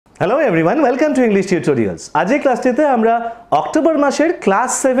Hello everyone, welcome to English tutorials. আজকে ক্লাসটিতে আমরা October মাসের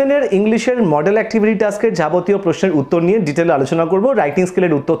ক্লাস 7-এর ইংলিশের মডেল অ্যাক্টিভিটি টাস্কের যাবতীয় প্রশ্নের উত্তর নিয়ে ডিটেলে আলোচনা করব। রাইটিং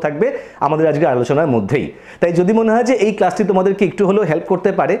স্কিলের উত্তর থাকবে আমাদের আজকের আলোচনার মধ্যেই। তাই যদি মনে হয় যে এই ক্লাসটি তোমাদেরকে একটু হলেও হেল্প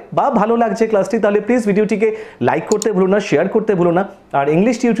করতে পারে বা ভালো লাগছে ক্লাসটি, তাহলে প্লিজ ভিডিওটিকে লাইক করতে ভুলো না, শেয়ার করতে ভুলো না। আর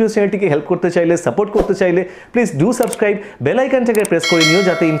ইংলিশ টিউটোরিয়াল চ্যানেলটিকে হেল্প করতে চাইলে, সাপোর্ট করতে চাইলে please do subscribe, bell আইকনটাকে press করে নিও,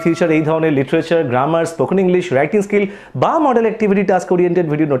 যাতে ইন ফিউচার এই ধরনের literature, grammar, spoken English, writing skill বা model activity task oriented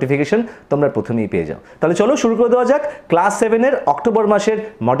video notification তোমরা প্রথমেই পেয়ে যাও। তাহলে চলো শুরু করে দেওয়া যাক ক্লাস 7-এর অক্টোবর মাসের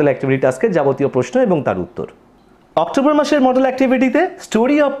মডেল অ্যাক্টিভিটি টাস্কের যাবতীয় প্রশ্ন এবং তার উত্তর। অক্টোবর মাসের মডেল অ্যাক্টিভিটিতে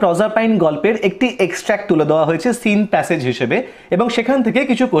স্টোরি অফ প্রজাপাইন গল্পের একটি এক্সট্র্যাক্ট তুলে দেওয়া হয়েছে সিন প্যাসেজ হিসেবে, এবং সেখান থেকে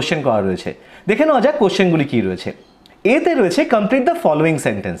কিছু কোশ্চেন করা রয়েছে। দেখে নেওয়া যাক কোশ্চেনগুলি কি রয়েছে। এতে রয়েছে complete the following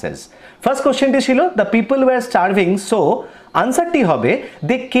sentences. First কোশ্চেনটি ছিল the people were starving, so আনসারটি হবে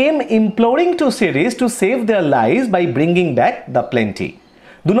দে কেম ইমপ্লোরিং two series to save their lives by bringing back the plenty.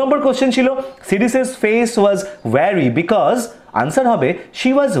 2 number question ছিল সিরিজের face was worry because answer হবে she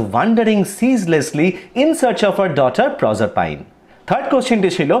was wandering সিজলেসলি in search of her daughter প্রজাপাইন। Third কোশ্চেনটি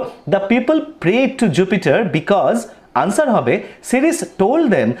ছিল the people prayed two Jupiter because answer হবে series told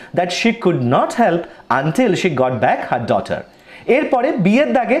them that she could not help until she got back her daughter. এরপরে বিয়ের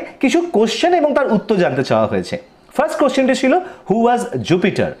দাগে কিছু question এবং তার উত্তর জানতে চাওয়া হয়েছে। ফার্স্ট কোশ্চেনটি ছিল হু ওয়াজ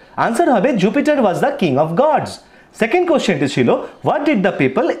জুপিটার, আনসার হবে Jupiter was the king of gods. Second কোশ্চেনটি ছিল what did the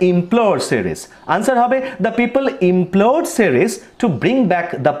people implore series, answer হবে the people ইমপ্লোর্ড series to bring back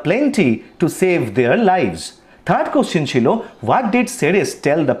the plenty to save their lives. Third question ছিল what did series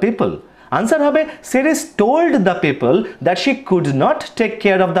tell the people, answer হবে series told the people that she could not take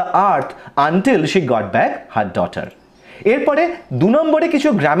care of the earth until she got back her daughter. এরপরে 2 নম্বরে কিছু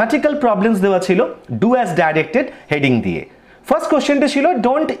grammatical problems দেওয়া ছিল do as directed heading দিয়ে। First কোশ্চেনটি ছিল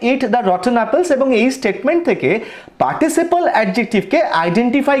don't it the rotten apples, এবং এই স্টেটমেন্ট থেকে পার্টিসিপল অ্যাডজেক্টিভকে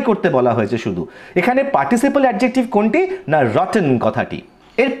আইডেন্টিফাই করতে বলা হয়েছে। শুধু এখানে পার্টিসিপল অ্যাডজেক্টিভ কোনটি না রটেন কথাটি।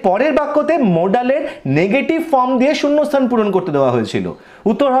 এর পরের বাক্যতে মোডালের নেগেটিভ ফর্ম দিয়ে শূন্যস্থান পূরণ করতে দেওয়া হয়েছিল।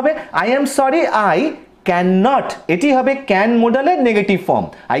 উত্তর হবে I am sorry I can not, এটি হবে can মোডালের negative form,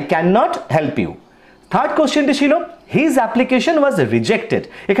 I can not help you. Third কোশ্চেনটি ছিল হিজ অ্যাপ্লিকেশন ওয়াজ রিজেক্টেড।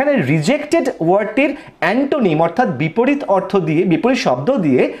 এখানে রিজেক্টেড ওয়ার্ডটির অ্যান্টোনিম অর্থাৎ বিপরীত অর্থ দিয়ে, বিপরীত শব্দ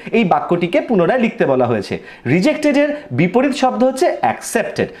দিয়ে এই বাক্যটিকে পুনরায় লিখতে বলা হয়েছে। রিজেক্টেডের বিপরীত শব্দ হচ্ছে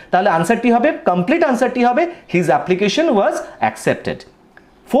অ্যাকসেপ্টেড, তাহলে আনসারটি হবে, কমপ্লিট আনসারটি হবে হিজ অ্যাপ্লিকেশন ওয়াজ অ্যাকসেপ্টেড।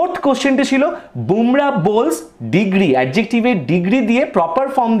 ফোর্থ কোশ্চেনটি ছিল বুমরা বোলস ডিগ্রি, অ্যাডজেক্টিভের ডিগ্রি দিয়ে প্রপার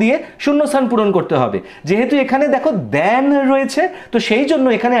ফর্ম দিয়ে শূন্যস্থান পূরণ করতে হবে। যেহেতু এখানে দেখো দ্যান রয়েছে, তো সেই জন্য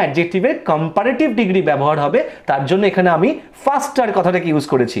এখানে অ্যাডজেক্টিভের কম্পারেটিভ ডিগ্রি ব্যবহার হবে। তার জন্য এখানে আমি ফাস্টার কথাটাকে ইউজ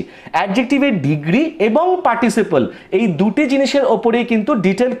করেছি। অ্যাডজেক্টিভের ডিগ্রি এবং পার্টিসিপল এই দুটি জিনিসের ওপরেই কিন্তু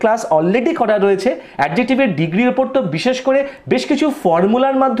ডিটেল ক্লাস অলরেডি করা রয়েছে। অ্যাডজেক্টিভের ডিগ্রির ওপর তো বিশেষ করে বেশ কিছু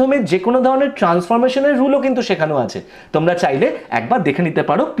ফর্মুলার মাধ্যমে যে কোনো ধরনের ট্রান্সফরমেশনের রুলও কিন্তু শেখানো আছে, তোমরা চাইলে একবার দেখে নিতে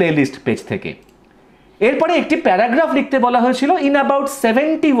পারো প্লেলিস্ট পেজ থেকে। এরপরে একটি প্যারাগ্রাফ লিখতে বলা হয়েছিল ইন অ্যাবাউট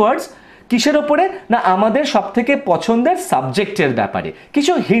 70 ওয়ার্ডস। কিসের ওপরে না আমাদের সবথেকে পছন্দের সাবজেক্টের ব্যাপারে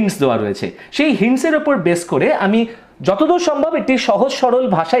কিছু হিন্টস দেওয়া রয়েছে। সেই হিন্টসের ওপর বেস করে আমি যতদূর সম্ভব একটি সহজ সরল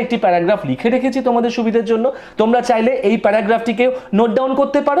ভাষায় একটি প্যারাগ্রাফ লিখে রেখেছি তোমাদের সুবিধার জন্য। তোমরা চাইলে এই প্যারাগ্রাফটিকে নোট ডাউন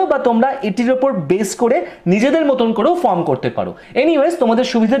করতে পারো বা তোমরা এটির ওপর বেস করে নিজেদের মতন করেও ফর্ম করতে পারো। এনিওয়েজ তোমাদের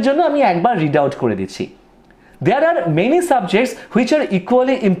সুবিধার জন্য আমি একবার রিড আউট করে দিচ্ছি। There are many subjects which are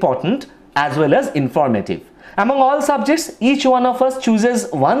equally important as well as informative. Among all subjects, each one of us chooses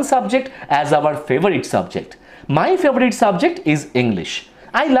one subject as our favorite subject. My favorite subject is English.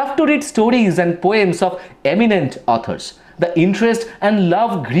 I love to read stories and poems of eminent authors. The interest and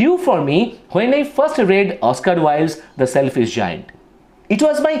love grew for me when I first read Oscar Wilde's The Selfish Giant. It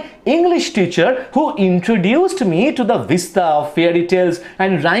was my English teacher who introduced me to the vista of fairy tales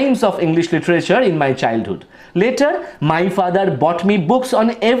and rhymes of English literature in my childhood. Later, my father bought me books on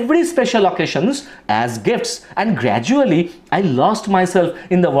every special occasions as gifts, and gradually I lost myself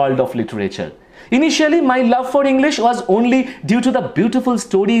in the world of literature. Initially, my love for English was only due to the beautiful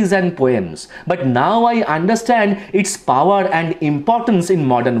stories and poems, but now I understand its power and importance in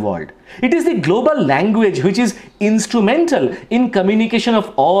modern world. It is the global language which is instrumental in communication of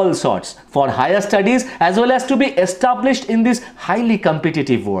all sorts for higher studies as well as to be established in this highly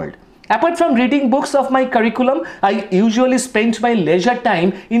competitive world. Apart from reading books of my curriculum, I usually spend my leisure time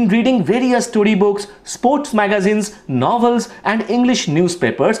in reading various storybooks, sports magazines, novels, and English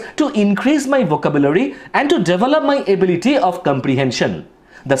newspapers to increase my vocabulary and to develop my ability of comprehension.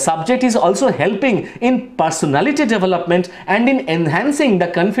 The subject is also helping in personality development and in enhancing the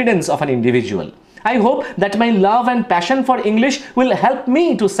confidence of an individual. I hope that my love and passion for English will help me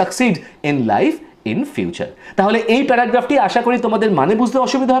to succeed in life in future. তাহলে এই প্যারাগ্রাফটি আশা করি তোমাদের মানে বুঝতে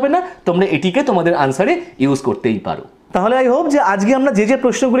অসুবিধা হবে না, তোমরা এটিকে তোমাদের আনসারে ইউজ করতেই পারো। তাহলে আই হোপ যে আজকে আমরা যে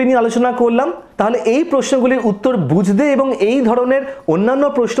প্রশ্নগুলি নিয়ে আলোচনা করলাম, তাহলে এই প্রশ্নগুলির উত্তর বুঝতে এবং এই ধরনের অন্যান্য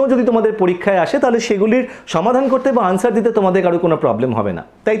প্রশ্ন যদি তোমাদের পরীক্ষায় আসে তাহলে সেগুলির সমাধান করতে বা আনসার দিতে তোমাদের কারো কোনো প্রবলেম হবে না।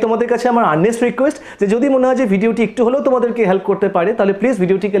 তাই তোমাদের কাছে আমার আর্নেস্ট রিকোয়েস্ট যে যদি মনে হয় যে ভিডিওটি একটু হলেও তোমাদেরকে হেল্প করতে পারে তাহলে প্লিজ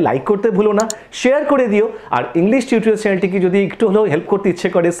ভিডিওটিকে লাইক করতে ভুলো না, শেয়ার করে দিও। আর ইংলিশ টিউটোরিয়াল চ্যানেলটিকে যদি একটু হলেও হেল্প করতে ইচ্ছে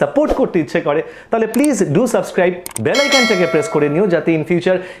করে, সাপোর্ট করতে ইচ্ছে করে, তাহলে please do subscribe, bell আইকনটাকে press করে নিও যাতে ইন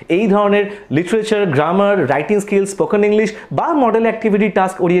ফিউচার এই ধরনের literature, grammar, writing skill, spoken English বা model activity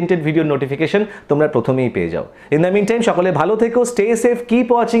task oriented video notification তোমরা প্রথমেই পেয়ে যাও। ইন দ্য মিন টাইম সকলে ভালো থেকো, stay safe, keep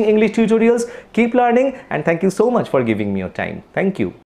watching English tutorials, keep learning, and thank you so much for giving me your time. Thank you.